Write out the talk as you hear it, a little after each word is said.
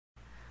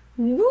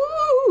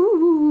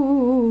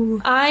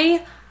Woo!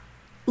 I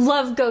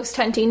love ghost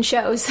hunting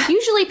shows.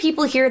 Usually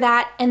people hear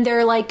that and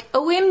they're like,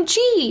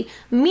 OMG,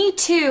 me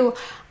too.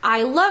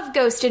 I love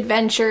Ghost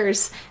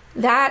Adventures.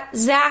 That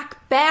Zach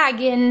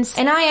Baggins.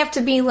 And I have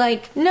to be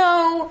like,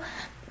 no,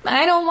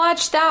 I don't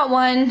watch that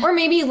one. Or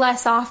maybe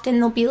less often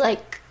they'll be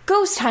like,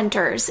 Ghost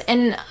Hunters.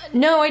 And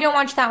no, I don't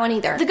watch that one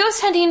either. The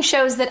ghost hunting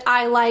shows that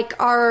I like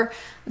are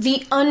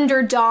the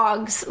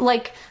underdogs,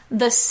 like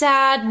the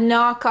sad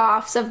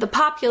knockoffs of the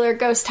popular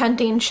ghost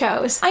hunting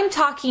shows. I'm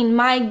talking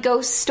My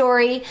Ghost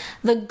Story,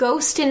 The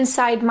Ghost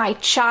Inside My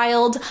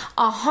Child,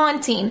 A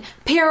Haunting,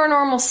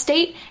 Paranormal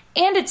State,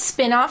 and its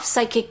spin-off,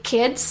 Psychic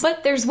Kids.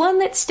 But there's one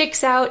that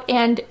sticks out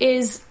and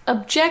is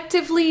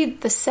objectively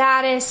the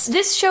saddest.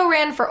 This show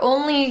ran for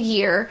only a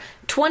year,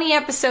 20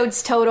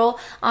 episodes total,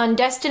 on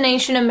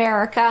Destination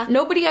America.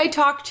 Nobody I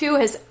talked to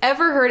has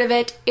ever heard of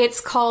it.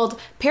 It's called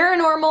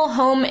Paranormal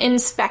Home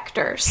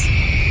Inspectors.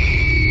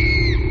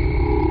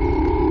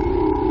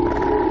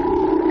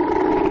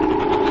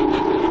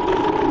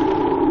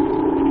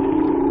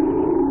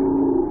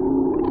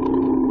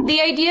 The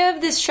idea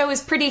of this show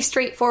is pretty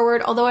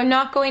straightforward, although I'm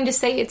not going to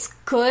say it's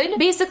good.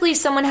 Basically,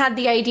 someone had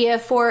the idea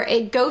for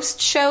a ghost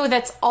show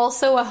that's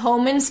also a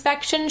home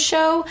inspection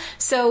show.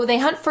 So they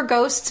hunt for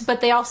ghosts,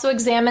 but they also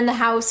examine the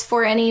house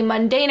for any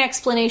mundane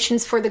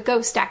explanations for the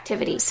ghost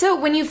activity. So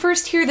when you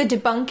first hear the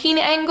debunking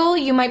angle,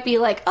 you might be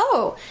like,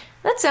 oh,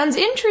 that sounds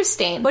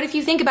interesting. But if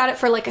you think about it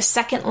for like a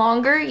second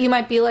longer, you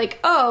might be like,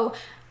 oh,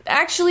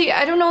 actually,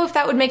 I don't know if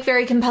that would make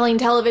very compelling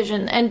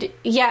television. And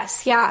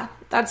yes, yeah,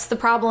 that's the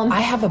problem. I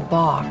have a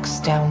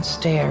box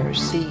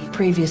downstairs. The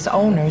previous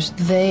owners,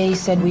 they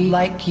said, we'd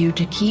like you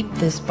to keep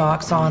this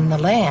box on the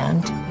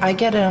land. I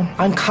get an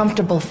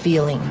uncomfortable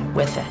feeling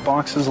with it.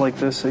 Boxes like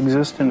this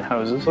exist in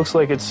houses. Looks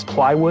like it's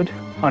plywood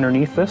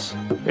underneath this.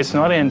 It's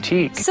not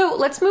antique. So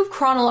let's move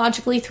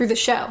chronologically through the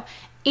show.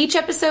 Each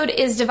episode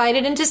is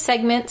divided into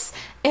segments,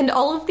 and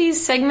all of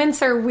these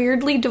segments are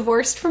weirdly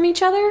divorced from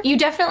each other. You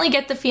definitely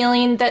get the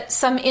feeling that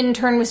some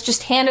intern was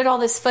just handed all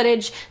this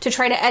footage to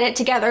try to edit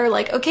together,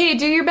 like, okay,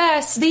 do your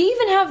best. They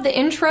even have the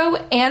intro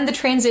and the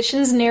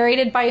transitions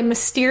narrated by a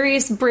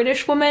mysterious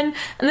British woman,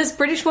 and this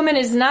British woman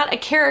is not a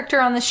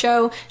character on the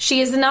show.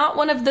 She is not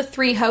one of the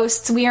three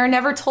hosts. We are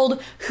never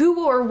told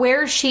who or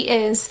where she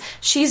is.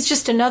 She's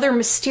just another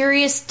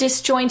mysterious,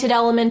 disjointed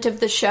element of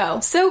the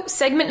show. So,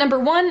 segment number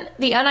 1,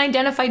 the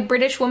unidentified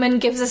British woman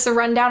gives us a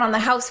rundown on the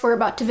house we're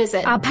about to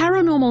visit. Our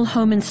paranormal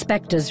home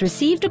inspectors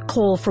received a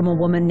call from a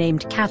woman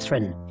named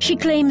Catherine. She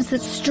claims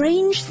that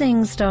strange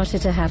things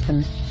started to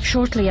happen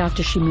shortly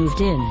after she moved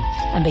in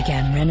and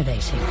began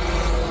renovating.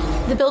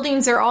 The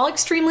buildings are all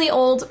extremely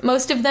old.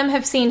 Most of them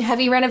have seen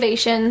heavy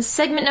renovations.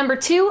 Segment number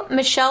 2,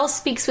 Michelle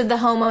speaks with the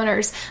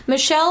homeowners.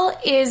 Michelle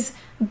is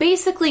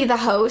basically the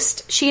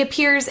host. She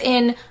appears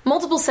in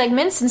multiple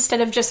segments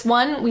instead of just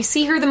one. We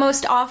see her the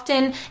most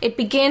often. It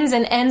begins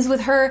and ends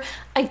with her.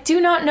 I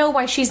do not know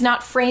why she's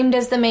not framed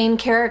as the main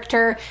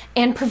character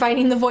and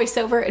providing the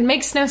voiceover. It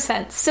makes no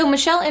sense. So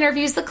Michelle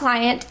interviews the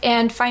client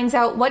and finds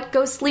out what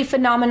ghostly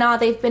phenomena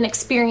they've been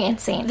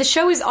experiencing. The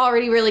show is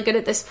already really good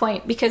at this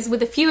point because,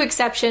 with a few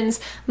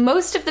exceptions,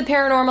 most of the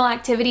paranormal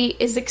activity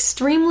is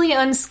extremely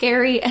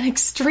unscary and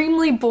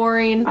extremely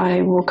boring.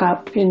 I woke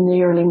up in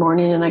the early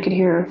morning and I could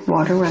hear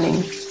water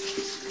running.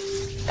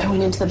 I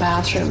went into the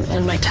bathroom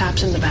and my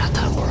taps in the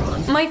bathtub were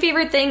on. My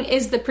favorite thing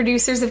is the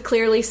producers have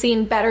clearly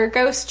seen better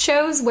ghost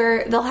shows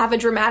where they'll have a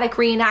dramatic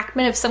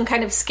reenactment of some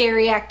kind of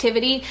scary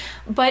activity,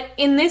 but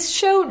in this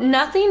show,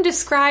 nothing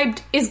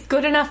described is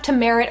good enough to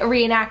merit a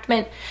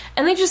reenactment,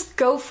 and they just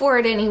go for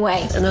it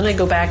anyway. And then I'd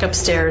go back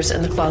upstairs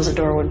and the closet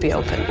door would be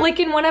open. Like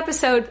in one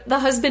episode, the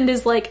husband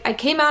is like, I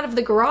came out of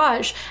the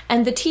garage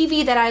and the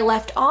TV that I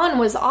left on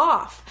was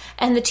off.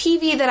 And the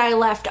TV that I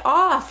left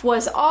off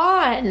was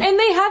on. And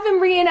they have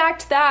him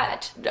reenact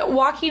that,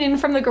 walking in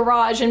from the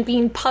garage and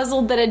being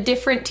puzzled that a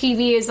different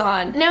TV is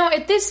on. Now,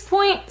 at this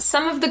point,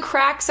 some of the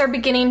cracks are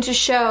beginning to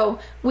show.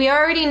 We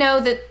already know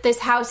that this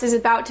house is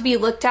about to be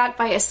looked at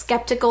by a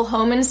skeptical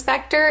home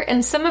inspector,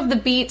 and some of the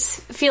beats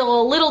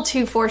feel a little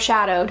too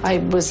foreshadowed. I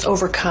was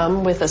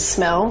overcome with a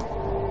smell.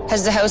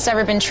 Has the house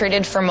ever been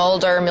treated for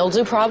mold or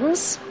mildew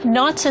problems?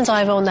 Not since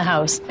I've owned the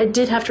house. I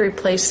did have to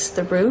replace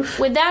the roof.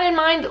 With that in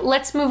mind,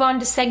 let's move on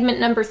to segment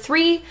number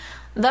 3,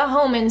 the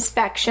home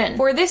inspection.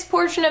 For this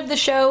portion of the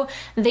show,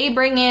 they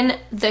bring in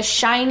the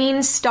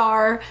shining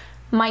star,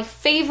 my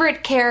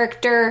favorite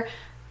character,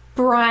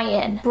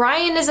 Brian.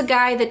 Brian is a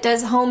guy that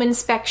does home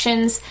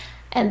inspections,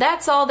 and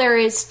that's all there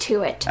is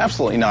to it.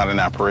 Absolutely not an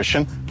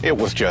apparition. It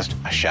was just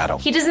a shadow.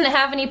 He doesn't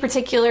have any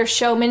particular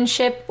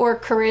showmanship or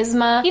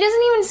charisma. He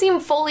doesn't even seem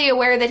fully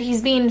aware that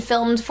he's being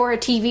filmed for a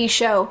TV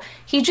show.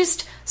 He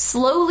just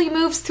slowly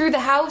moves through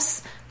the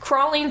house,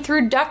 crawling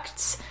through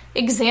ducts,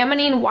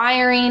 examining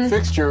wiring.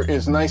 Fixture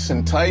is nice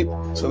and tight,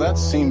 so that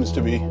seems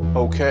to be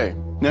okay.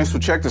 Next,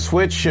 we'll check the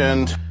switch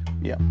and...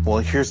 yeah, well,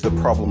 here's the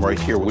problem right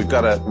here. We've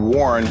got a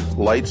worn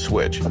light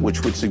switch,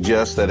 which would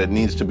suggest that it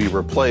needs to be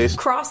replaced.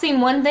 Crossing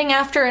one thing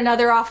after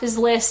another off his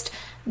list,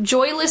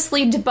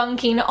 joylessly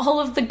debunking all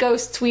of the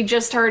ghosts we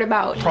just heard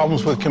about.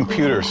 Problems with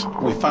computers.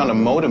 We found a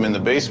modem in the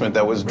basement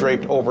that was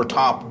draped over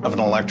top of an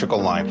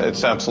electrical line.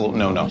 It's absolute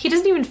no-no. He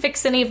doesn't even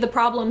fix any of the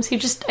problems, he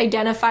just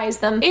identifies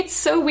them. It's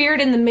so weird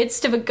in the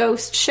midst of a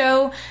ghost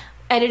show,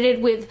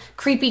 edited with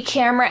creepy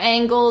camera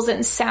angles and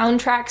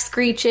soundtrack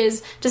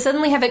screeches, to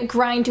suddenly have it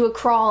grind to a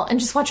crawl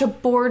and just watch a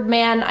bored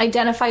man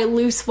identify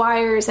loose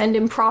wires and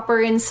improper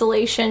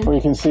insulation. Where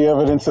you can see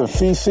evidence of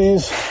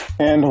feces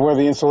and where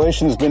the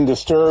insulation has been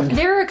disturbed.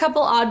 There are a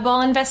couple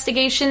oddball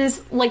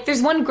investigations. Like,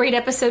 there's one great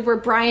episode where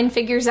Brian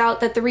figures out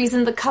that the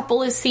reason the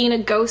couple is seeing a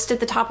ghost at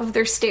the top of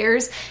their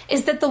stairs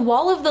is that the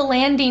wall of the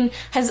landing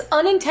has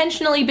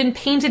unintentionally been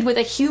painted with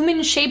a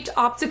human-shaped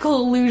optical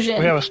illusion.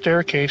 We have a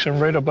staircase, and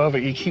right above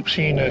it, you keep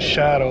seeing a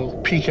shadow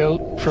peek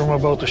out from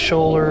about the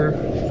shoulder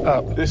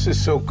up. This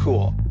is so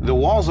cool. The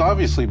wall's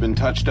obviously been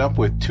touched up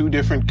with 2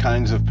 different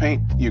kinds of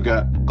paint. You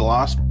got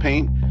gloss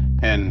paint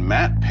and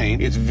matte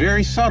paint. It's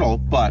very subtle,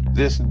 but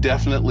this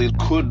definitely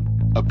could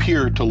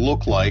appear to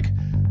look like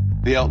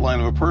the outline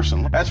of a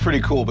person. That's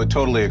pretty cool, but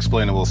totally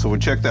explainable, so we'll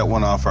check that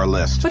one off our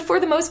list. But for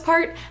the most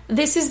part,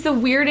 this is the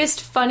weirdest,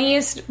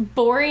 funniest,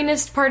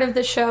 boringest part of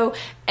the show,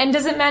 and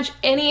doesn't match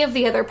any of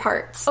the other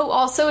parts. Oh,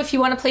 also, if you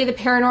want to play the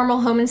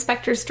Paranormal Home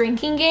Inspectors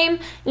drinking game,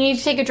 you need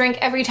to take a drink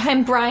every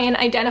time Brian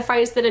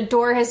identifies that a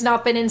door has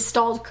not been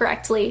installed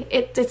correctly.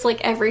 It's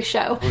like every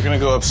show. We're gonna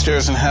go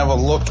upstairs and have a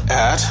look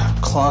at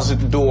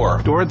closet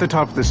door. Door at the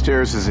top of the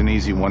stairs is an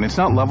easy one. It's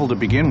not level to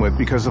begin with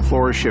because the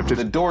floor is shifted.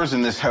 The doors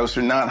in this house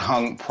are not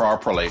hung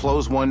properly.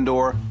 Close one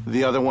door,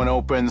 the other one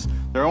opens.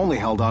 They're only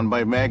held on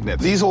by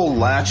magnets. These old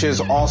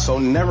latches also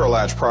never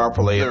latch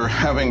properly. They're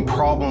having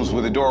problems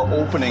with the door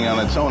opening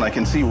on its own. I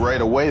can see right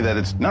away that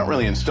it's not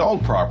really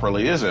installed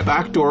properly, is it?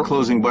 Back door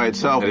closing by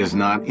itself, it is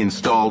not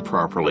installed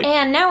properly.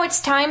 And now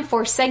it's time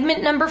for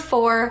segment number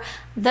 4,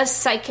 The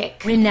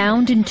Psychic.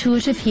 Renowned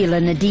intuitive healer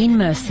Nadine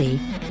Mercy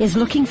is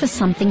looking for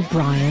something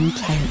Brian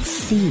can't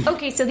see.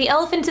 Okay, so the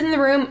elephant in the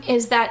room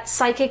is that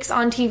psychics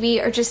on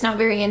TV are just not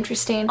very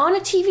interesting. On a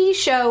TV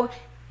show,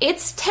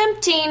 it's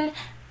tempting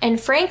and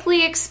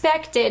frankly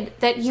expected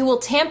that you will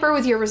tamper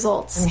with your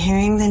results. I'm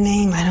hearing the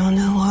name, I don't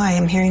know why.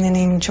 I'm hearing the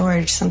name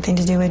George, something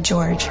to do with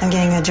George. I'm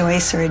getting a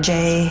Joyce or a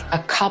J.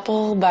 A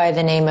couple by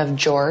the name of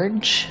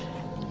George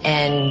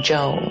and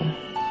Joan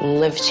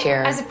lived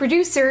here. As a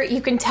producer,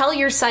 you can tell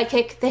your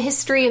psychic the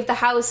history of the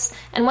house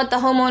and what the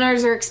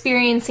homeowners are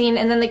experiencing,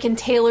 and then they can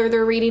tailor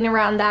their reading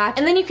around that.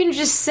 And then you can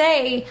just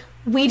say,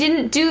 we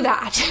didn't do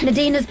that.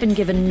 Nadine has been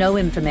given no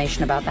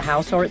information about the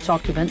house or its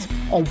occupants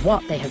or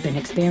what they have been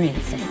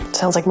experiencing.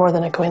 Sounds like more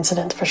than a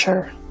coincidence, for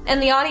sure.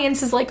 And the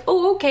audience is like,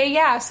 oh, okay,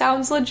 yeah,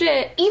 sounds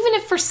legit. Even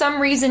if for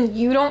some reason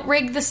you don't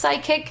rig the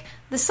psychic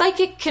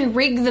can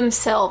rig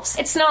themselves.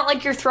 It's not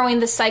like you're throwing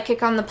the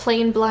psychic on the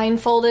plane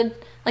blindfolded.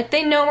 Like,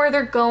 they know where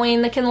they're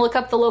going, they can look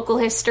up the local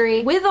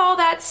history. With all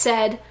that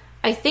said,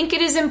 I think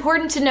it is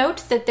important to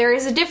note that there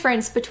is a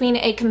difference between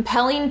a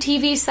compelling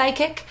TV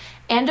psychic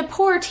and a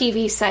poor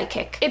TV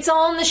psychic. It's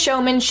all in the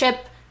showmanship,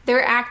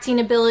 their acting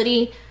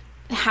ability.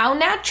 How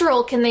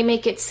natural can they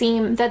make it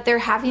seem that they're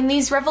having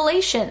these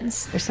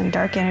revelations? There's some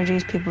dark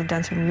energies, people have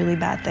done some really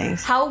bad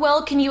things. How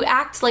well can you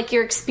act like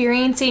you're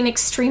experiencing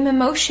extreme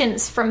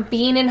emotions from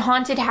being in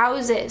haunted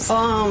houses?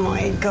 Oh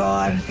my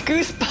God.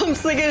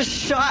 Goosebumps like a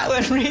shot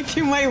went right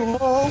through my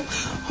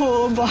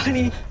whole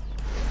body.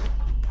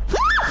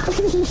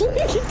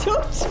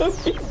 Don't show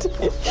me.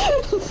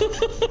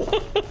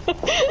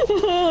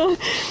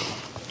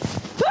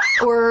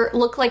 Or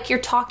look like you're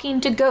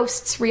talking to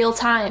ghosts real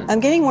time. I'm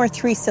getting more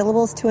 3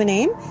 syllables to a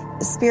name.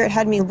 The spirit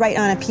had me write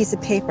on a piece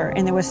of paper,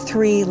 and there was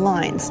 3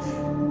 lines.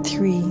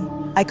 3.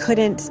 I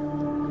couldn't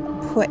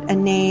put a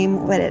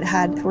name, but it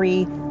had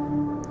 3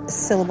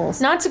 syllables.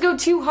 Not to go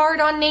too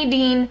hard on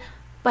Nadine,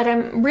 but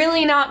I'm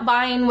really not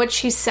buying what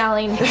she's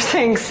selling.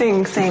 Sing.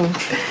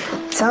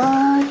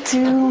 Talk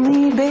to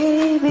me,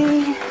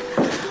 baby.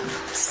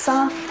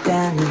 Soft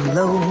and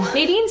low.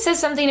 Nadine says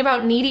something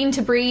about needing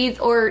to breathe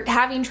or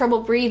having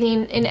trouble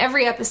breathing in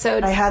every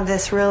episode. I have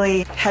this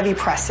really heavy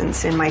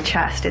presence in my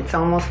chest. It's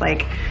almost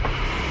like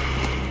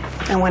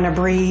I want to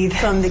breathe.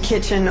 From the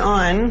kitchen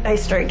on, I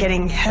start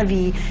getting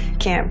heavy,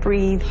 can't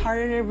breathe.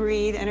 Harder to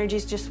breathe,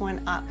 energies just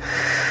went up.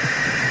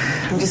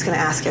 I'm just going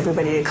to ask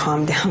everybody to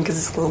calm down because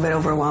it's a little bit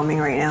overwhelming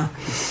right now.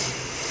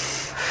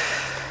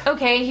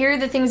 Okay, here are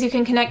the things you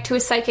can connect to a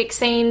psychic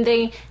saying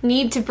they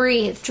need to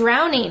breathe.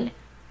 Drowning,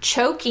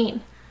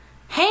 choking,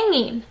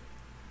 hanging,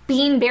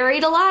 being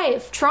buried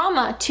alive,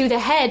 trauma to the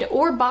head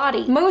or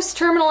body, most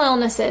terminal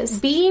illnesses,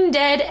 being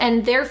dead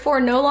and therefore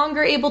no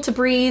longer able to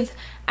breathe,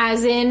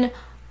 as in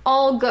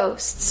all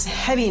ghosts.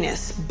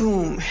 Heaviness,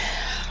 boom,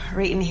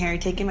 right in here,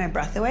 taking my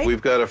breath away.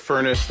 We've got a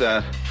furnace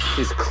that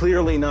is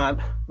clearly not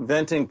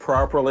venting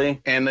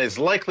properly and is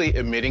likely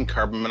emitting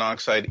carbon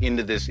monoxide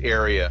into this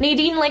area.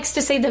 Nadine likes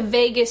to say the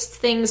vaguest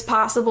things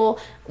possible,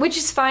 which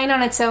is fine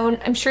on its own.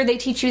 I'm sure they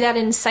teach you that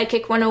in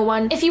Psychic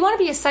 101. If you want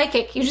to be a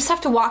psychic, you just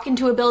have to walk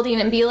into a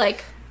building and be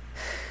like,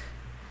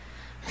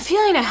 I'm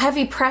feeling a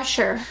heavy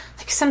pressure,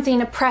 like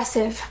something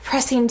oppressive,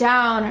 pressing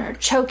down or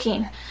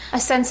choking. a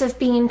sense of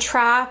being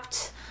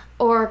trapped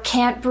or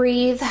can't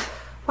breathe.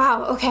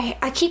 Wow, okay,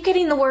 I keep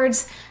getting the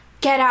words,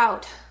 get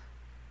out.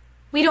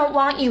 We don't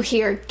want you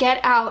here, get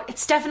out.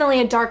 It's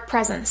definitely a dark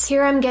presence.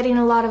 Here I'm getting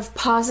a lot of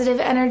positive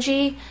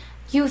energy,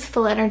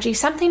 youthful energy,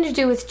 something to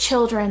do with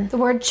children. The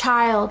word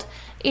child,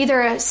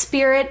 either a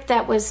spirit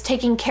that was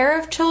taking care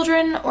of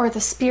children or the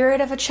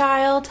spirit of a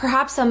child,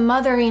 perhaps a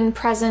mothering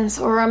presence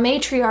or a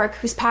matriarch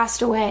who's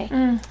passed away.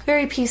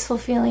 Very peaceful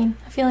feeling,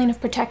 a feeling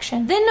of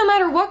protection. Then no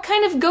matter what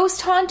kind of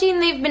ghost haunting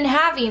they've been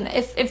having,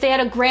 if they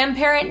had a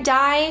grandparent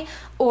die,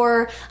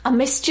 or a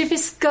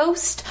mischievous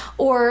ghost,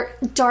 or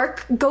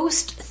dark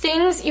ghost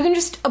things, you can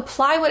just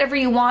apply whatever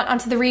you want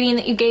onto the reading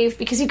that you gave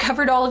because you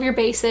covered all of your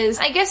bases.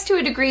 I guess to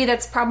a degree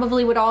that's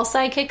probably what all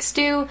psychics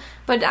do,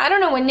 but I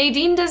don't know, when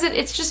Nadine does it,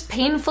 it's just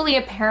painfully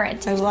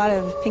apparent. There's a lot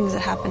of things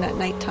that happen at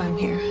nighttime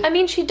here. I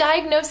mean, she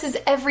diagnoses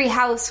every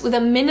house with a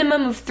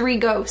minimum of 3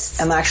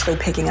 ghosts. I'm actually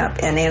picking up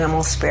an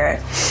animal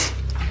spirit,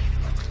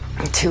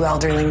 2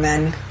 elderly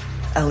men,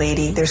 a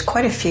lady. There's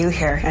quite a few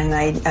here, and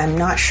I'm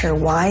not sure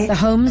why. The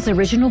home's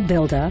original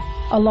builder,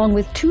 along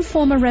with 2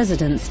 former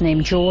residents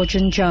named George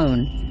and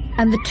Joan,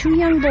 and the 2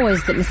 young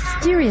boys that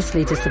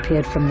mysteriously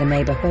disappeared from the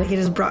neighborhood. He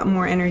just brought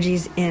more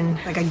energies in,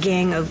 like a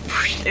gang of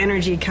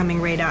energy coming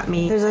right at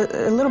me. There's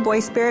a little boy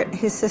spirit,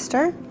 his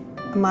sister,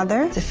 a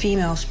mother. It's a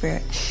female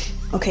spirit.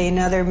 Okay,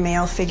 another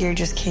male figure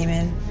just came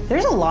in.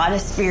 There's a lot of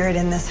spirit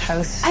in this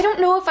house. I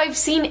don't know if I've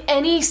seen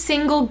any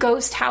single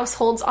ghost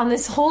households on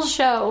this whole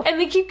show. And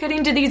they keep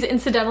cutting to these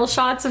incidental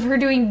shots of her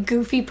doing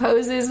goofy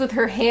poses with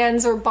her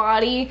hands or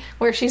body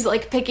where she's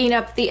like picking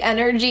up the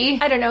energy.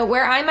 I don't know,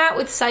 where I'm at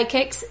with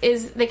psychics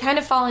is they kind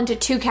of fall into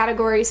 2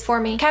 categories for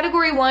me.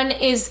 Category 1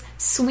 is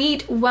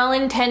sweet,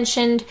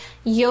 well-intentioned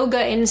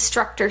yoga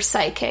instructor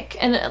psychic.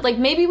 And like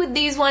maybe with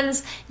these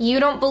ones, you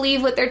don't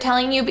believe what they're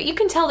telling you, but you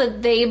can tell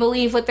that they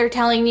believe what they're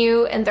telling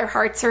you and their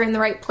hearts are in the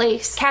right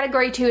place.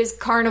 Category 2 is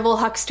carnival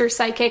huckster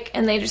psychic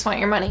and they just want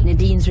your money.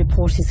 Nadine's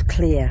report is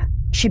clear.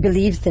 She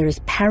believes there is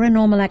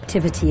paranormal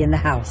activity in the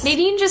house.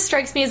 Nadine just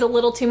strikes me as a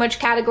little too much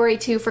category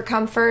 2 for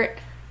comfort.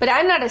 But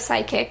I'm not a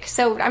psychic,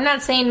 so I'm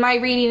not saying my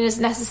reading is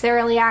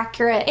necessarily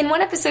accurate. In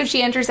one episode,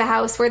 she enters a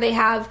house where they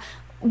have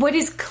what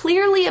is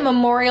clearly a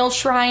memorial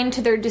shrine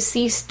to their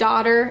deceased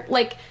daughter.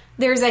 Like,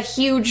 there's a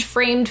huge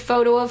framed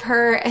photo of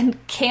her and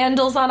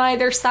candles on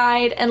either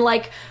side and,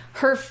 like,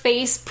 her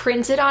face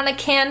printed on a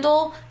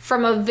candle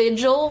from a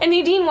vigil. And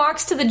Nadine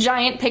walks to the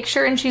giant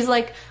picture and she's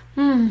like,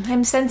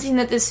 I'm sensing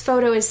that this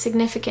photo is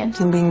significant.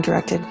 I'm being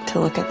directed to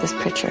look at this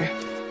picture.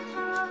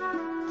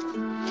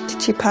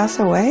 Did she pass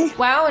away?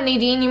 Wow,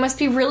 Nadine, you must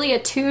be really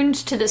attuned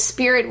to the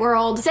spirit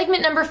world.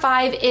 Segment number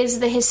 5 is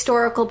the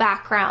historical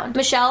background.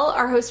 Michelle,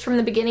 our host from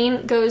the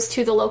beginning, goes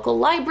to the local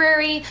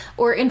library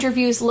or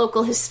interviews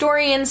local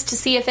historians to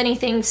see if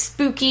anything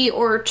spooky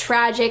or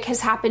tragic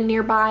has happened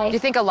nearby. Do you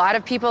think a lot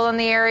of people in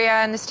the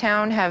area in this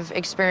town have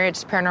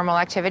experienced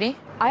paranormal activity?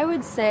 I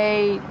would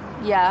say,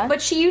 yeah. But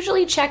she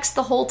usually checks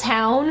the whole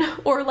town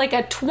or like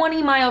a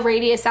 20-mile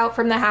radius out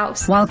from the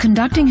house. While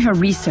conducting her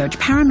research,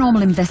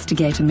 paranormal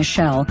investigator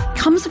Michelle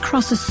comes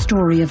across a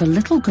story of a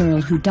little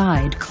girl who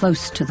died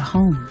close to the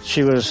home.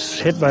 She was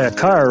hit by a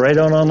car right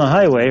out on the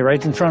highway,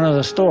 right in front of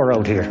the store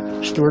out here,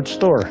 Stewart's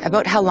store.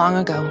 About how long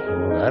ago?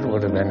 That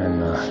would have been in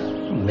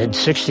the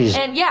mid-60s.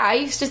 And yeah, I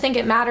used to think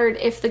it mattered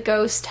if the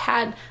ghost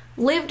had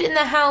lived in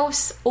the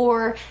house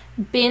or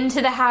been to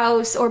the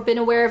house or been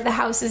aware of the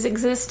house's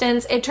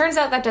existence. It turns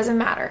out that doesn't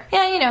matter.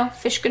 Yeah, you know,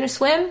 fish gonna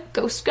swim,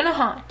 ghost gonna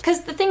haunt.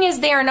 Because the thing is,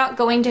 they are not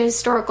going to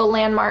historical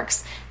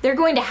landmarks. They're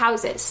going to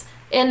houses.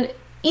 And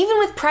even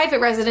with private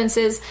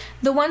residences,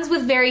 the ones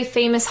with very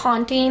famous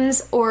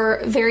hauntings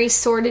or very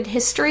sordid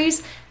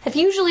histories have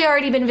usually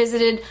already been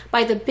visited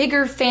by the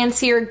bigger,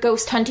 fancier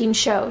ghost hunting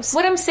shows.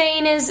 What I'm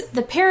saying is,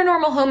 the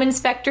Paranormal Home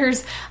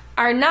Inspectors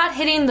are not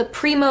hitting the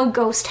primo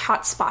ghost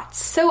hotspots.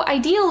 So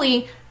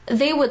ideally,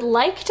 they would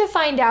like to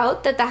find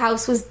out that the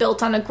house was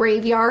built on a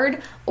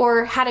graveyard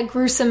or had a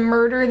gruesome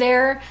murder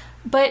there,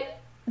 but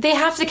they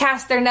have to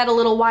cast their net a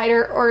little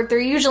wider or they're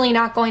usually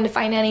not going to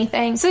find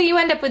anything. So you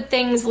end up with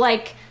things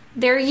like,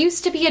 there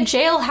used to be a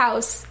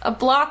jailhouse a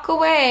block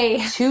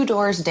away. 2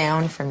 doors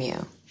down from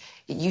you,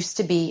 it used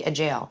to be a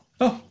jail.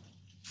 Oh,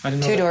 I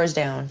didn't know 2 that. doors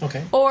down.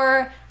 Okay.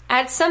 Or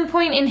at some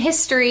point in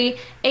history,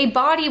 a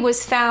body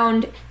was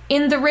found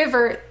in the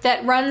river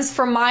that runs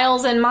for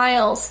miles and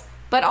miles,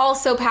 but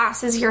also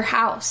passes your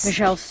house.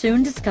 Michelle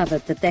soon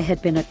discovered that there had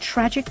been a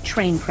tragic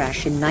train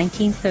crash in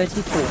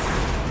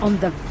 1934 on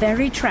the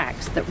very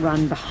tracks that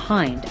run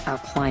behind our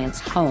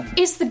client's home.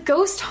 Is the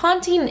ghost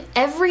haunting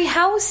every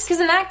house? Because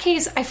in that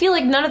case, I feel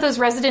like none of those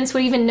residents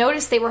would even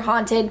notice they were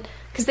haunted,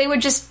 because they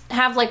would just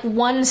have like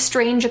one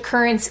strange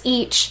occurrence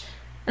each.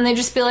 And they'd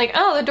just be like,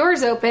 oh, the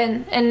door's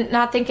open, and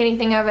not think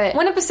anything of it.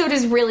 One episode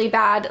is really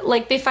bad.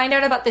 Like, they find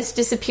out about this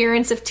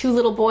disappearance of 2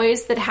 little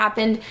boys that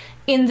happened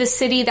in the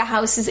city the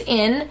house is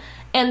in,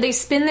 and they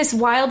spin this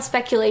wild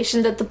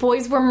speculation that the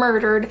boys were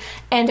murdered,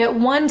 and at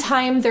one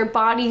time their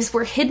bodies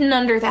were hidden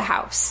under the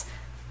house.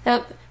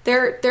 Now,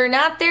 They're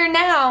not there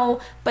now,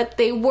 but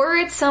they were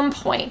at some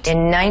point.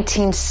 In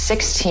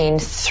 1916,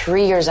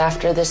 3 years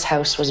after this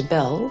house was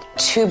built,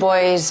 2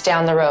 boys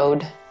down the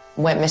road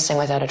went missing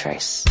without a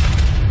trace.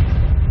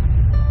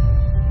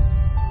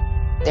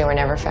 They were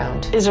never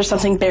found. Is there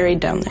something buried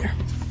down there?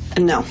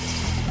 No.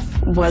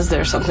 Was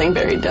there something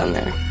buried down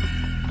there?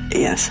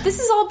 Yes. This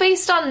is all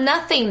based on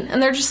nothing,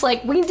 and they're just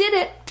like, we did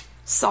it.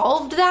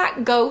 Solved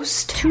that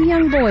ghost. 2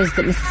 young boys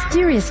that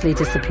mysteriously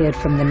disappeared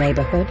from the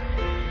neighborhood.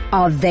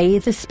 Are they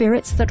the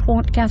spirits that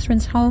haunt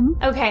Catherine's home?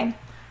 Okay,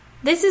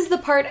 this is the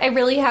part I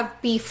really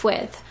have beef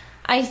with.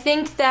 I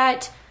think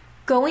that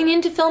going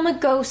in to film a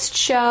ghost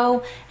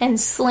show and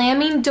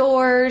slamming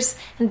doors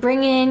and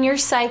bringing in your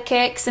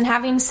psychics and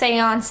having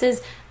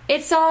seances,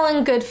 it's all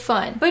in good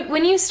fun. But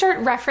when you start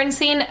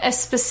referencing a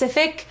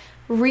specific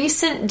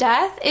recent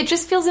death, it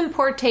just feels in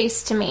poor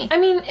taste to me. I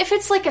mean, if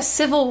it's like a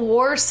Civil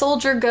War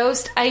soldier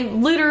ghost, I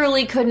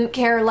literally couldn't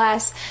care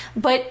less.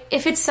 But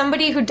if it's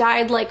somebody who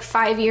died like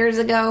 5 years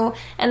ago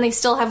and they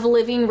still have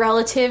living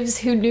relatives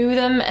who knew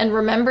them and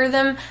remember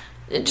them,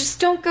 just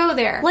don't go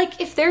there. Like,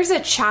 if there's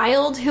a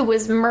child who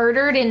was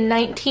murdered in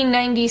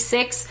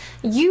 1996,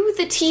 you,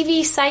 the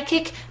TV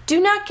psychic, do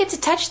not get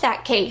to touch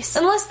that case.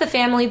 Unless the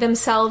family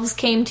themselves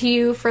came to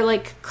you for,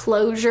 like,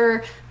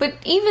 closure. But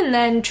even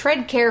then,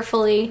 tread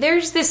carefully.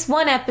 There's this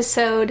one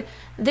episode.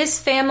 This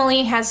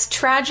family has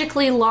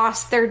tragically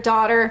lost their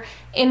daughter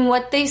in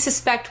what they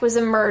suspect was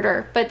a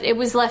murder, but it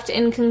was left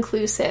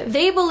inconclusive.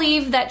 They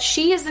believe that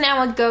she is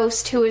now a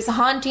ghost who is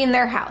haunting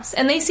their house,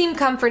 and they seem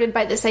comforted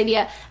by this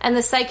idea, and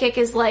the psychic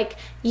is like,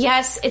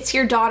 yes, it's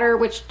your daughter,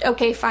 which,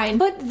 okay, fine.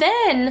 But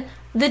then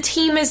the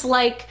team is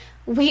like,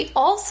 we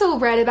also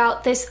read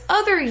about this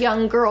other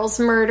young girl's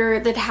murder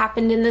that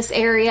happened in this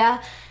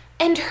area,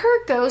 and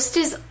her ghost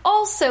is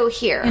also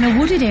here. In a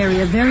wooded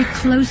area very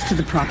close to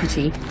the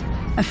property,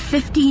 a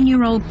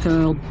 15-year-old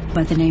girl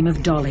by the name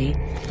of Dolly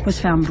was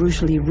found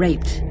brutally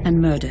raped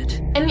and murdered.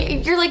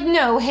 And you're like,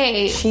 no,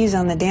 hey. She's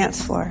on the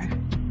dance floor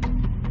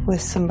with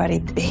somebody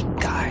big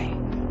guy,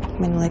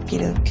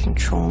 manipulative,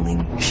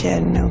 controlling. She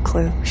had no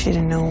clue. She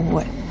didn't know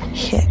what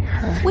hit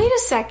her. Wait a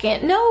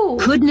second, no.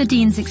 Could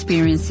Nadine's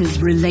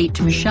experiences relate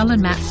to Michelle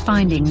and Matt's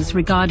findings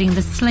regarding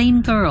the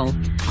slain girl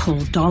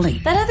called Dolly?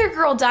 That other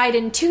girl died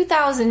in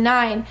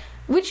 2009,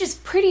 which is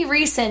pretty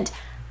recent.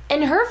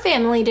 And her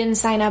family didn't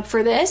sign up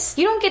for this.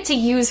 You don't get to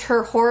use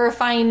her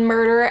horrifying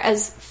murder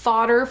as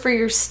fodder for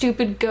your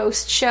stupid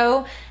ghost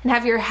show and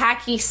have your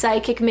hacky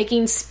psychic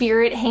making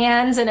spirit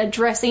hands and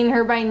addressing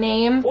her by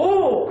name.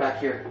 Oh,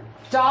 back here.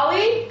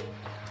 Dolly?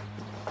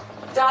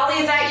 Dolly,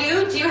 is that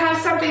you? Do you have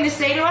something to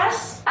say to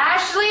us?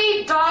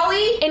 Ashley?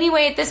 Dolly?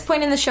 Anyway, at this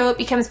point in the show, it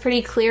becomes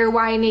pretty clear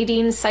why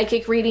Nadine's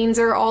psychic readings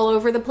are all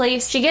over the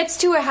place. She gets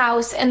to a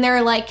house and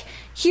they're like,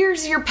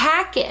 here's your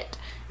packet.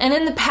 And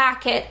in the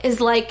packet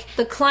is like,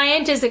 the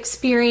client is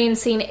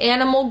experiencing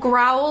animal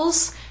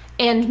growls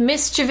and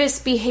mischievous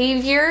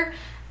behavior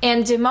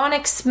and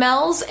demonic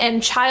smells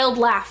and child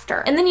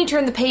laughter. And then you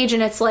turn the page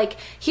and it's like,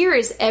 here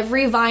is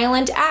every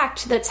violent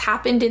act that's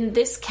happened in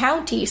this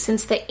county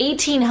since the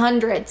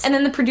 1800s. And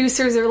then the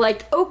producers are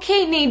like,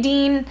 okay,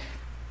 Nadine,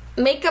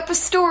 make up a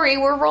story,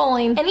 we're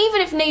rolling. And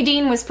even if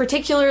Nadine was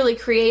particularly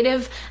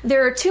creative,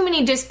 there are too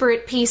many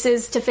disparate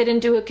pieces to fit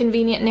into a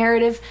convenient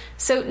narrative,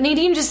 so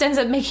Nadine just ends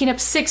up making up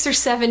 6 or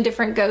 7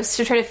 different ghosts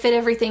to try to fit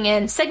everything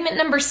in. Segment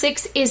number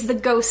 6 is the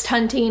ghost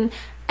hunting.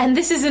 And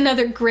this is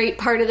another great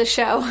part of the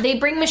show. They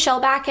bring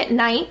Michelle back at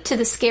night to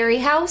the scary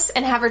house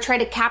and have her try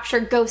to capture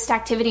ghost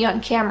activity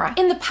on camera.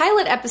 In the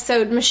pilot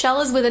episode,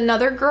 Michelle is with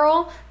another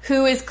girl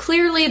who is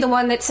clearly the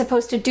one that's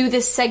supposed to do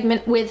this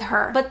segment with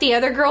her. But the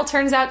other girl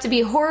turns out to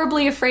be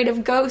horribly afraid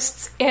of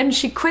ghosts, and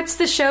she quits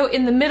the show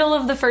in the middle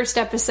of the first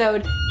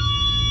episode.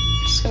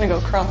 Just gonna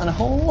go crawl in a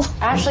hole.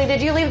 Ashley,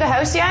 did you leave the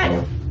house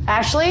yet?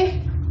 Ashley?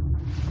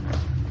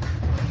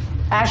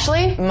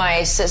 Ashley? My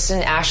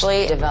assistant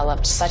Ashley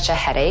developed such a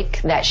headache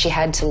that she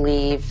had to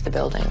leave the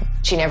building.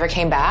 She never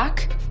came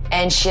back,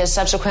 and she has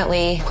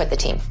subsequently quit the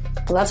team.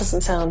 Well, that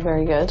doesn't sound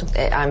very good.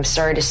 I'm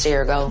sorry to see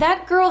her go.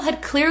 That girl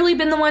had clearly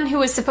been the one who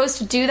was supposed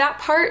to do that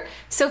part,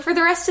 so for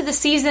the rest of the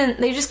season,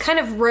 they just kind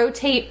of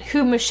rotate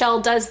who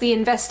Michelle does the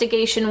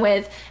investigation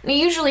with, and it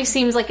usually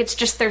seems like it's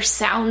just their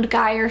sound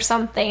guy or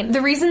something.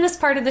 The reason this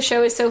part of the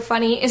show is so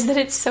funny is that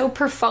it's so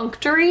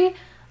perfunctory.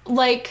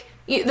 Like,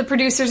 the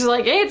producers are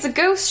like, hey, it's a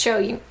ghost show.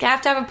 You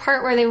have to have a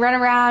part where they run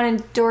around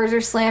and doors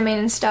are slamming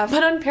and stuff.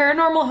 But on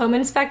Paranormal Home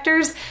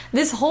Inspectors,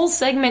 this whole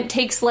segment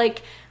takes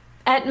like,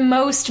 at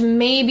most,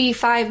 maybe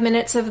 5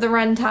 minutes of the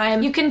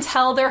runtime. You can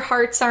tell their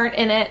hearts aren't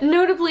in it.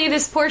 Notably,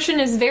 this portion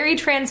is very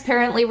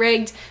transparently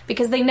rigged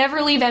because they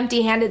never leave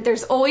empty-handed.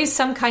 There's always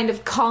some kind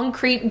of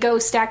concrete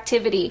ghost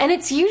activity. And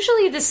it's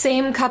usually the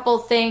same couple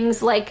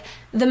things, like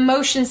the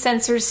motion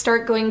sensors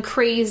start going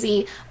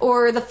crazy,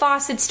 or the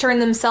faucets turn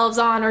themselves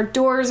on, or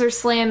doors are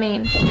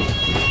slamming.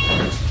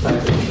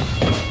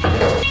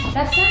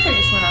 That sensor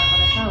just went off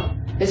on its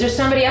own. Is there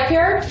somebody up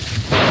here?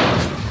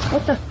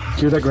 What the?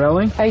 Hear that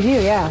growling? I do,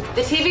 yeah.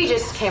 The TV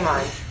just came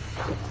on.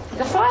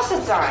 The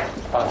faucet's on.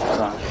 Faucet's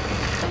on.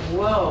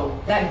 Whoa,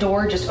 that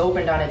door just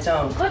opened on its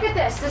own. Look at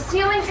this, the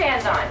ceiling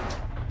fan's on.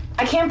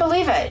 I can't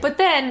believe it. But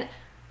then,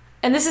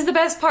 and this is the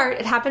best part,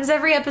 it happens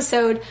every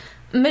episode,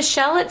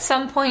 Michelle at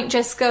some point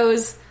just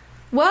goes,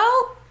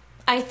 well,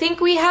 I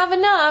think we have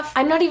enough.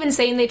 I'm not even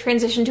saying they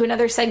transition to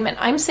another segment.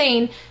 I'm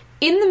saying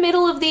in the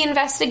middle of the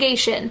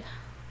investigation,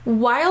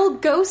 while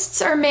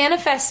ghosts are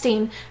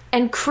manifesting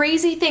and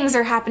crazy things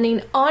are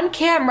happening on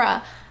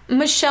camera,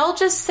 Michelle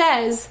just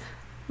says,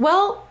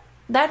 well,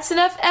 that's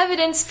enough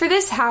evidence for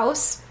this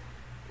house.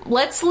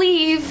 Let's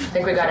leave. I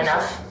think we got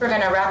enough. We're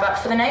gonna wrap up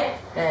for the night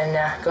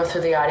and go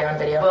through the audio and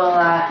video. We'll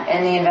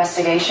end the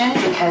investigation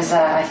because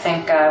I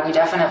think we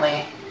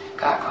definitely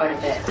got quite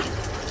a bit.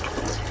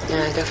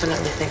 Yeah, I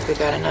definitely think we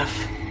got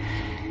enough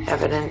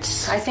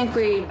evidence. I think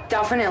we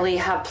definitely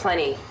have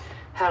plenty.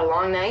 Had a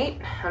long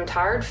night, I'm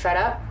tired, fed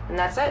up, and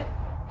that's it.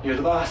 You're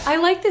the boss. I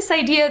like this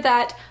idea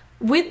that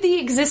with the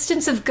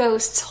existence of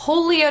ghosts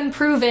wholly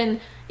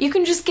unproven, you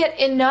can just get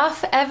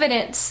enough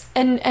evidence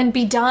and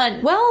be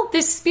done. Well,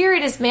 this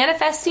spirit is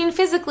manifesting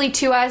physically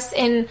to us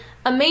in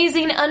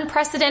amazing,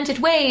 unprecedented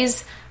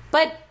ways,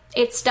 but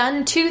it's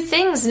done 2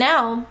 things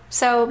now,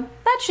 so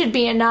that should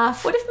be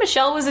enough. What if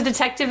Michelle was a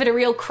detective at a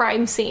real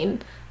crime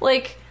scene?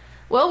 Like,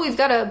 well, we've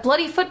got a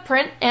bloody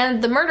footprint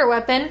and the murder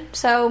weapon,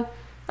 so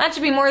that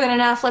should be more than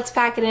enough. Let's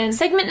pack it in.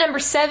 Segment number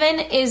 7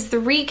 is the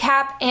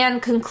recap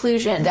and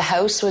conclusion. The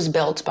house was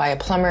built by a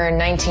plumber in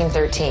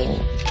 1913.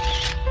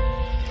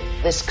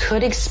 This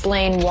could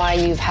explain why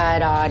you've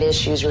had odd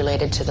issues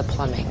related to the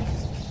plumbing.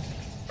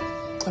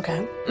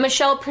 Okay.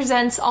 Michelle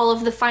presents all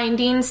of the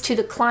findings to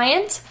the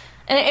client,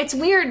 and it's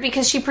weird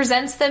because she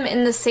presents them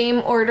in the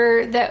same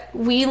order that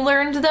we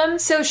learned them.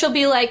 So she'll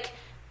be like,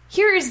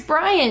 here is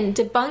Brian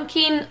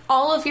debunking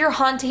all of your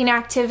haunting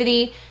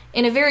activity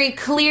in a very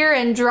clear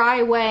and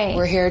dry way.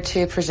 We're here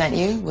to present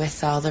you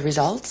with all the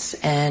results,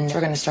 and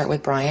we're going to start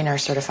with Brian, our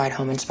certified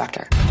home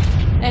inspector.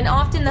 And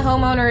often the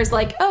homeowner is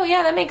like, oh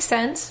yeah, that makes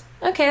sense.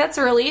 Okay, that's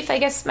a relief. I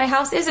guess my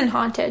house isn't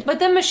haunted. But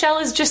then Michelle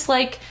is just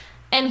like,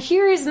 and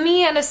here is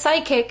me and a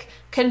psychic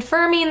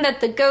confirming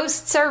that the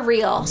ghosts are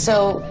real.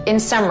 So, in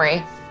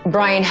summary,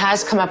 Brian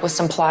has come up with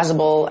some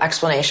plausible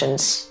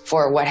explanations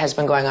for what has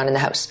been going on in the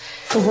house.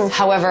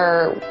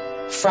 However,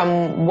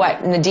 from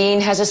what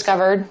Nadine has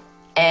discovered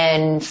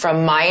and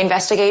from my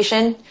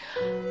investigation,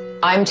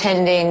 I'm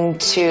tending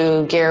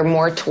to gear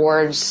more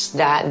towards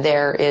that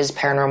there is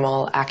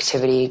paranormal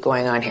activity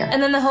going on here.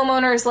 And then the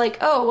homeowner is like,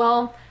 oh,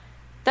 well,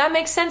 that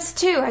makes sense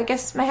too. I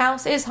guess my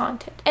house is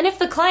haunted. And if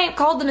the client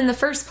called them in the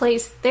first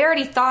place, they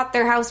already thought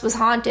their house was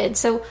haunted.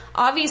 So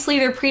obviously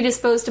they're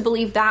predisposed to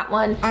believe that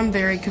one. I'm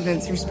very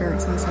convinced there's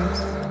spirits in this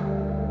house.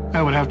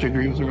 I would have to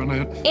agree with her on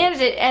that.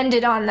 And it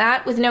ended on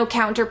that with no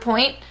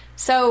counterpoint.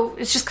 So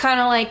it's just kind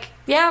of like,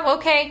 yeah,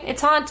 okay,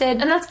 it's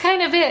haunted. And that's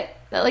kind of it.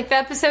 Like, the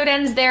episode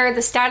ends there.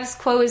 The status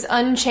quo is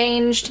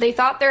unchanged. They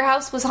thought their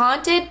house was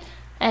haunted,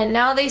 and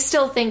now they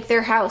still think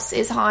their house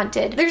is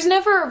haunted. There's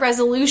never a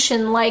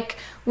resolution like,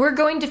 we're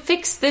going to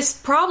fix this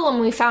problem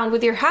we found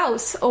with your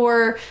house,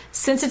 or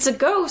since it's a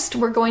ghost,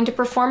 we're going to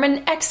perform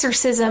an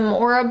exorcism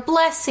or a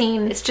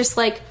blessing. It's just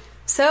like,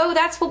 so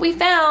that's what we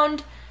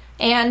found,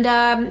 and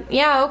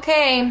yeah,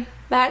 okay,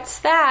 that's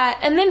that.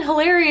 And then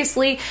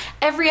hilariously,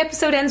 every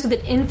episode ends with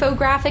an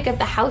infographic of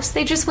the house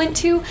they just went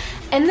to,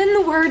 and then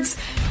the words,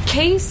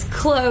 case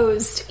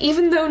closed,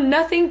 even though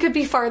nothing could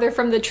be farther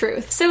from the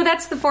truth. So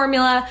that's the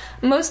formula.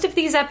 Most of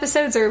these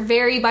episodes are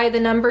very by the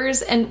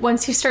numbers, and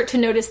once you start to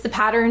notice the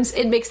patterns,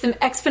 it makes them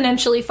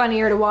exponentially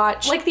funnier to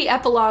watch. Like the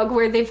epilogue,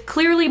 where they've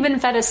clearly been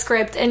fed a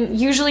script and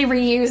usually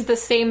reuse the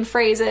same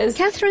phrases.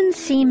 Catherine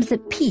seems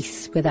at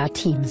peace with our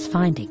team's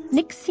findings.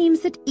 Nick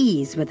seems at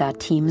ease with our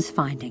team's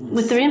findings.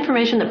 With the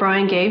information that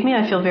Brian gave me,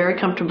 I feel very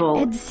comfortable.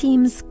 Ed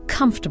seems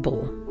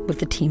comfortable with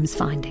the team's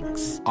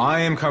findings. I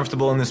am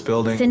comfortable in this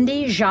building.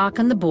 Cindy, Jacques,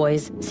 and the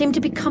boys seem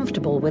to be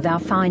comfortable with our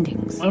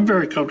findings. I'm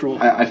very comfortable.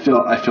 I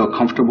feel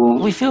comfortable.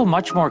 We feel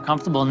much more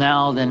comfortable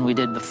now than we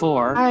did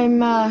before.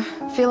 I'm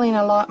feeling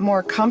a lot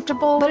more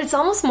comfortable. But it's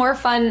almost more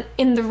fun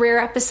in the rare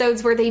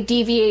episodes where they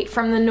deviate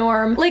from the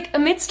norm. Like,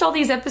 amidst all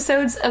these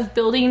episodes of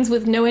buildings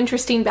with no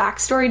interesting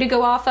backstory to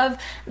go off of,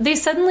 they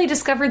suddenly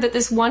discovered that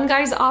this one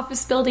guy's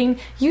office building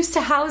used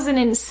to house an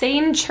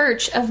insane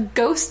church of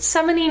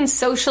ghost-summoning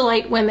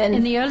socialite women.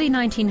 In the early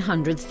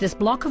 1900s, this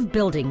block of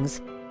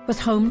buildings was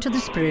home to the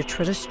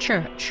Spiritualist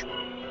Church.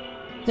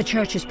 The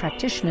church's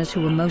practitioners,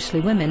 who were mostly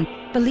women,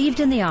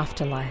 believed in the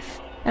afterlife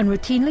and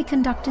routinely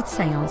conducted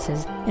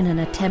seances in an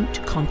attempt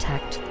to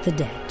contact the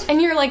dead.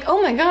 And you're like,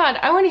 oh my god,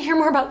 I want to hear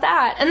more about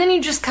that. And then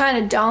you just kind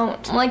of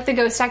don't. Like, the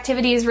ghost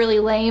activity is really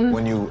lame.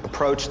 When you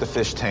approach the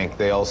fish tank,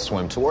 they all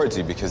swim towards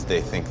you because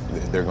they think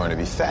they're going to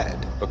be fed.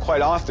 But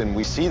quite often,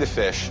 we see the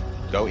fish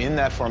go in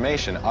that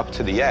formation up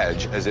to the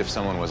edge as if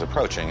someone was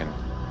approaching, and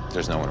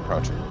there's no one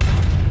approaching.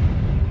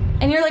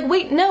 And you're like,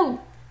 wait, no,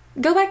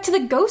 go back to the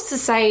Ghost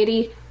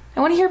Society. I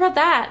want to hear about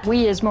that.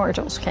 We as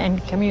mortals can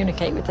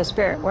communicate with the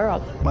spirit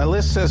world. My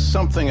list says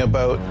something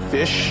about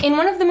fish. In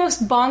one of the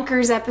most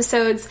bonkers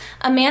episodes,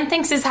 a man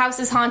thinks his house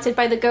is haunted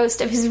by the ghost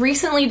of his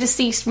recently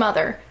deceased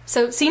mother.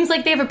 So it seems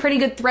like they have a pretty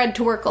good thread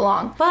to work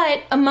along.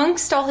 But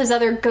amongst all his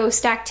other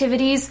ghost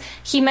activities,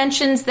 he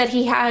mentions that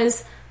he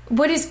has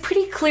what is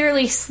pretty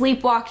clearly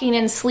sleepwalking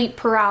and sleep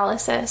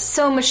paralysis.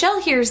 So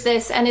Michelle hears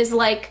this and is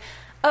like,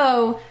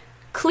 oh,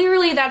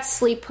 clearly that's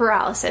sleep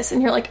paralysis.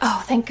 And you're like,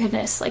 oh, thank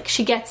goodness. Like,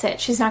 she gets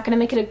it. She's not going to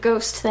make it a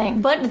ghost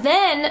thing. But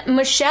then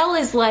Michelle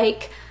is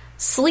like,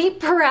 sleep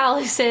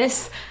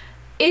paralysis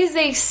is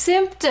a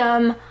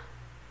symptom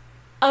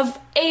of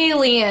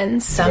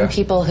aliens. Some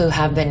people who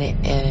have been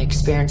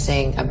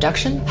experiencing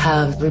abduction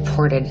have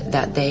reported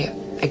that they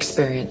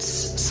experience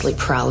sleep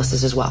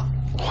paralysis as well.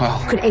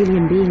 Wow. Could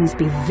alien beings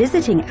be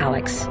visiting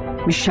Alex?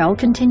 Michelle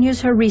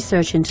continues her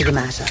research into the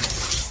matter.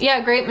 Yeah,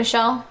 great,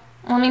 Michelle.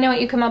 Let me know what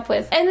you come up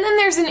with. And then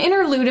there's an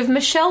interlude of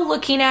Michelle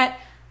looking at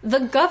the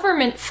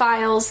government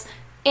files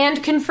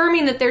and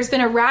confirming that there's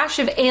been a rash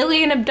of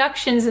alien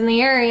abductions in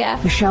the area.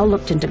 Michelle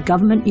looked into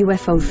government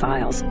UFO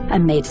files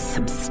and made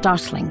some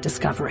startling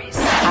discoveries.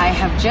 I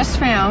have just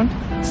found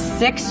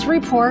 6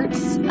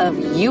 reports of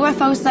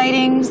UFO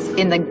sightings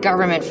in the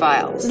government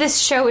files. This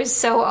show is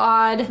so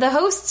odd. The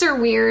hosts are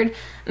weird.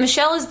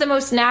 Michelle is the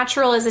most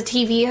natural as a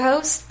TV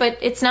host, but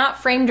it's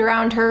not framed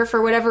around her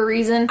for whatever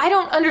reason. I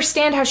don't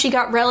understand how she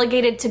got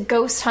relegated to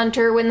Ghost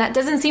Hunter when that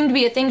doesn't seem to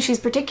be a thing she's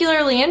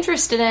particularly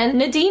interested in.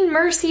 Nadine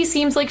Mercy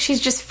seems like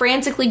she's just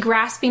frantically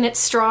grasping at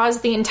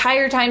straws the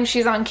entire time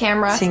she's on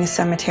camera. Seeing a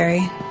cemetery,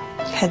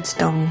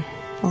 headstone,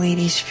 a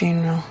lady's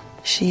funeral.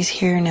 She's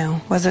here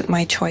now. Wasn't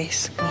my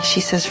choice.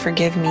 She says,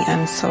 forgive me,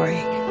 I'm sorry.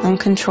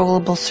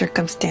 Uncontrollable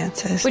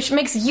circumstances. Which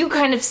makes you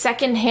kind of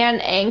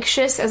secondhand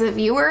anxious as a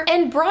viewer.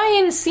 And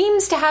Brian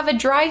seems to have a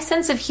dry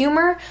sense of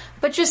humor,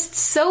 but just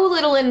so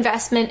little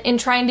investment in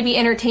trying to be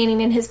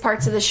entertaining in his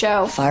parts of the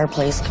show.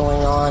 Fireplace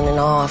going on and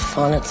off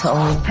on its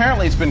own.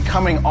 Apparently it's been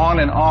coming on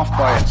and off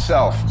by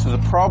itself. So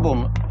the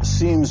problem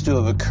seems to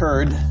have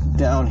occurred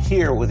down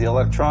here with the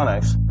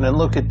electronics. And then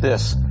look at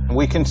this.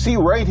 We can see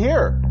right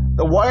here.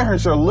 The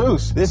wires are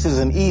loose. This is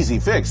an easy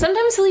fix.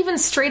 Sometimes he'll even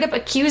straight up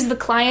accuse the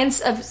clients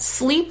of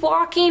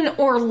sleepwalking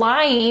or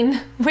lying,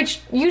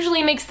 which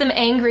usually makes them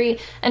angry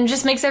and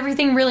just makes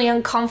everything really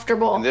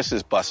uncomfortable. And this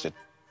is busted.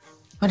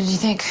 What did you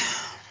think?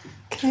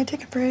 Can I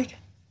take a break?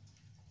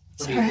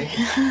 Sorry. You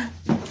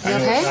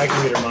okay? I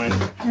can read her mind.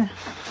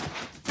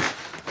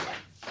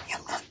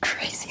 I'm not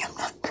crazy. I'm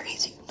not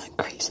crazy. I'm not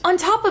crazy. On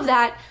top of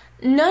that,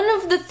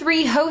 none of the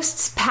 3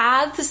 hosts'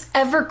 paths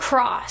ever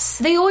cross.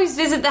 They always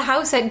visit the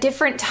house at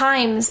different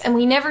times, and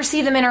we never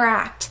see them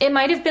interact. It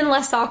might have been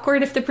less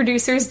awkward if the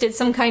producers did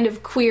some kind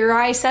of Queer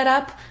Eye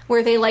setup,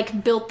 where they,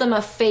 like, built them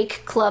a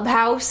fake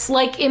clubhouse.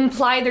 Like,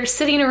 imply they're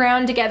sitting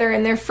around together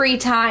in their free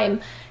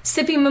time,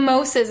 sipping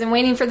mimosas and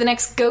waiting for the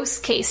next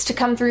ghost case to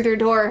come through their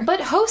door. But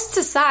hosts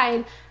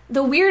aside,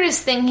 the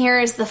weirdest thing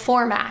here is the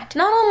format.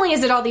 Not only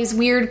is it all these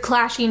weird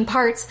clashing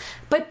parts,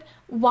 but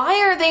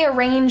why are they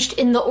arranged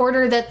in the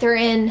order that they're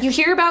in? You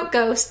hear about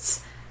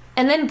ghosts,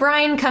 and then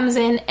Brian comes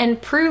in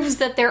and proves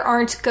that there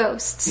aren't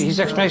ghosts. His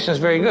explanation is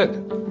very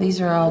good. These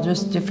are all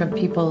just different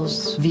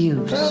people's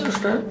views.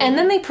 And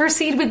then they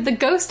proceed with the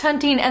ghost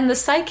hunting and the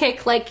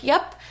psychic, like,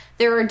 yep,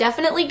 there are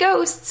definitely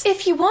ghosts.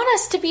 If you want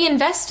us to be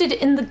invested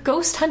in the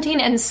ghost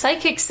hunting and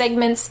psychic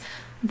segments,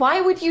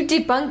 why would you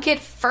debunk it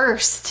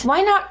first?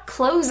 Why not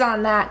close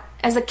on that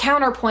as a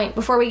counterpoint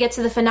before we get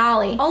to the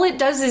finale? All it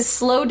does is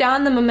slow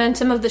down the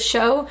momentum of the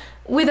show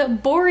with a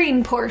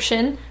boring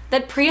portion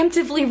that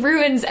preemptively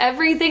ruins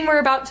everything we're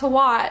about to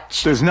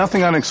watch. There's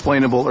nothing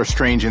unexplainable or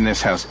strange in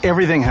this house.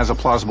 Everything has a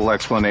plausible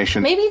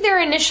explanation. Maybe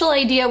their initial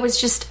idea was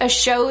just a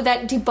show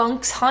that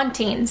debunks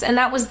hauntings, and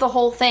that was the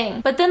whole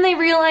thing. But then they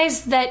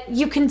realized that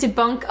you can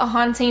debunk a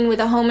haunting with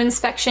a home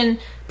inspection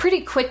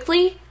pretty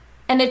quickly,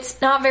 and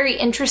it's not very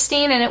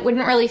interesting, and it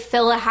wouldn't really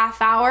fill a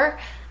half hour.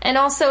 And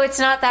also, it's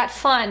not that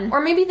fun. Or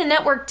maybe the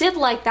network did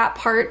like that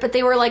part, but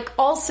they were like,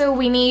 also,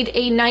 we need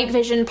a night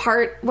vision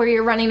part where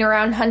you're running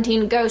around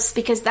hunting ghosts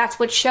because that's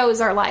what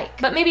shows are like.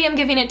 But maybe I'm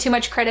giving it too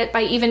much credit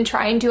by even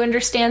trying to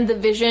understand the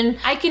vision.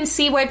 I can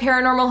see why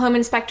Paranormal Home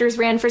Inspectors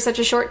ran for such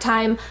a short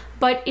time,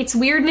 but its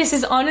weirdness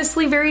is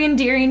honestly very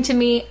endearing to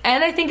me,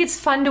 and I think it's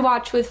fun to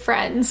watch with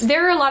friends.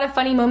 There are a lot of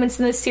funny moments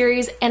in this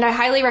series, and I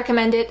highly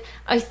recommend it.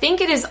 I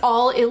think it is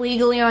all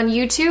illegally on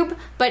YouTube,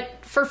 but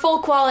for full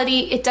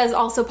quality, it does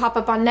also pop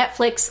up on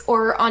Netflix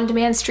or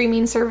on-demand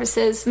streaming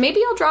services. Maybe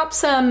I'll drop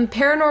some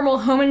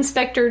Paranormal Home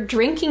Inspector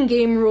drinking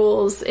game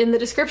rules in the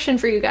description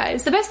for you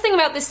guys. The best thing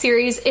about this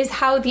series is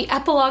how the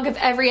epilogue of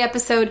every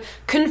episode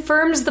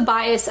confirms the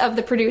bias of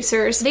the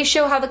producers. They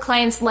show how the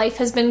client's life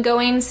has been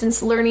going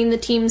since learning the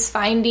team's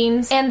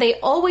findings, and they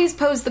always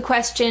pose the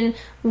question,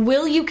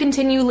 will you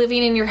continue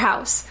living in your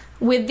house?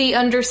 With the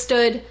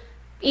understood,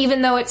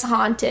 even though it's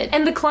haunted.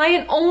 And the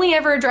client only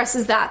ever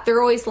addresses that. They're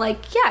always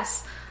like,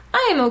 yes,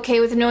 I am okay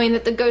with knowing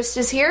that the ghost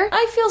is here.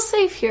 I feel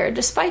safe here,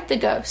 despite the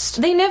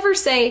ghost. They never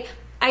say,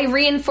 I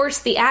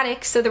reinforced the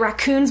attic so the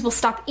raccoons will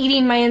stop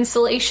eating my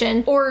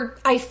insulation, or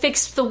I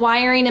fixed the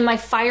wiring in my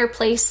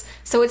fireplace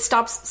so it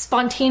stops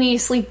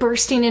spontaneously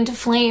bursting into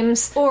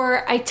flames,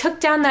 or I took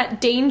down that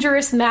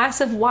dangerous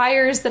mass of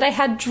wires that I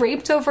had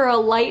draped over a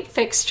light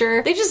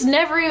fixture. They just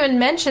never even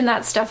mention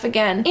that stuff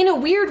again. In a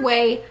weird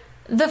way,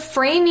 the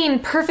framing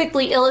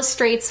perfectly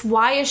illustrates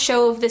why a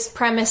show of this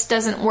premise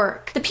doesn't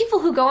work. The people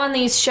who go on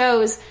these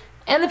shows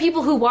and the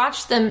people who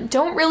watch them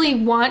don't really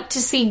want to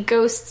see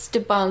ghosts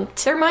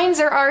debunked. Their minds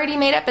are already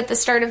made up at the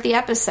start of the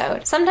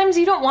episode. Sometimes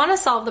you don't want to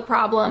solve the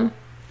problem.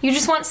 You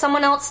just want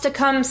someone else to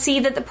come see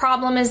that the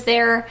problem is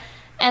there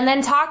and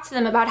then talk to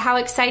them about how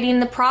exciting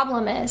the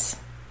problem is.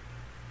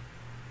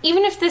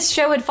 Even if this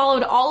show had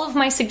followed all of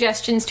my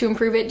suggestions to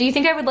improve it, do you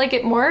think I would like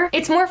it more?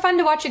 It's more fun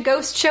to watch a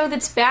ghost show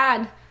that's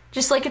bad.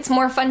 Just like it's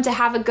more fun to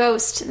have a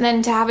ghost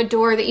than to have a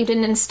door that you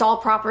didn't install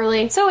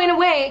properly. So in a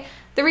way,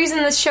 the reason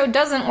this show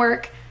doesn't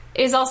work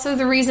is also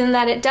the reason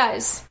that it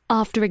does.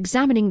 After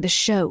examining the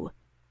show,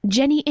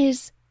 Jenny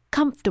is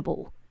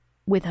comfortable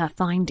with her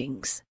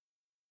findings.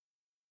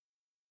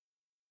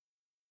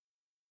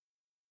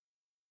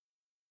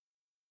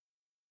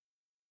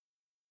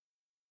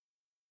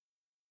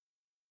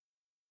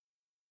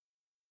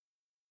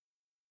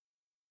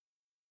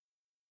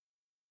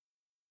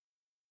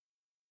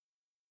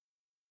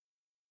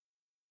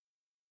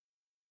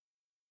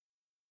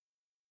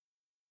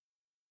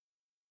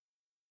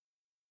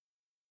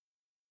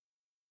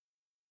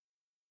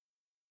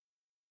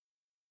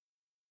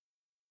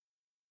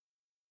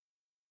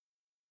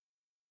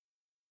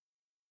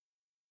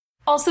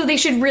 Also, they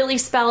should really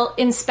spell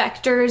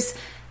inspectors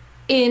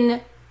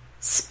in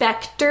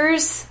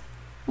specters,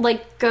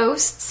 like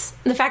ghosts.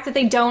 The fact that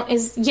they don't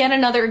is yet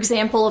another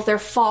example of their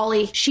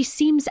folly. She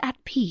seems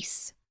at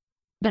peace,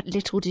 but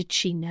little did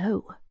she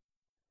know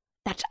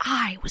that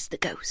I was the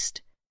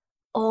ghost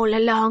all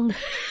along.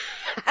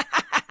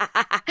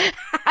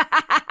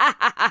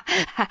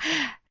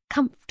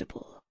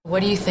 Comfortable.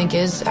 What do you think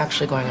is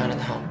actually going on in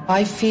the home?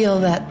 I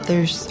feel that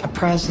there's a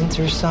presence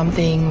or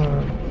something,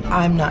 or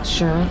I'm not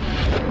sure.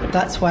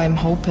 That's why I'm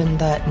hoping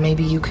that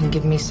maybe you can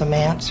give me some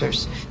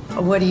answers.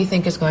 What do you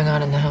think is going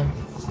on in the home?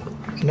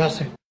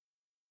 Nothing.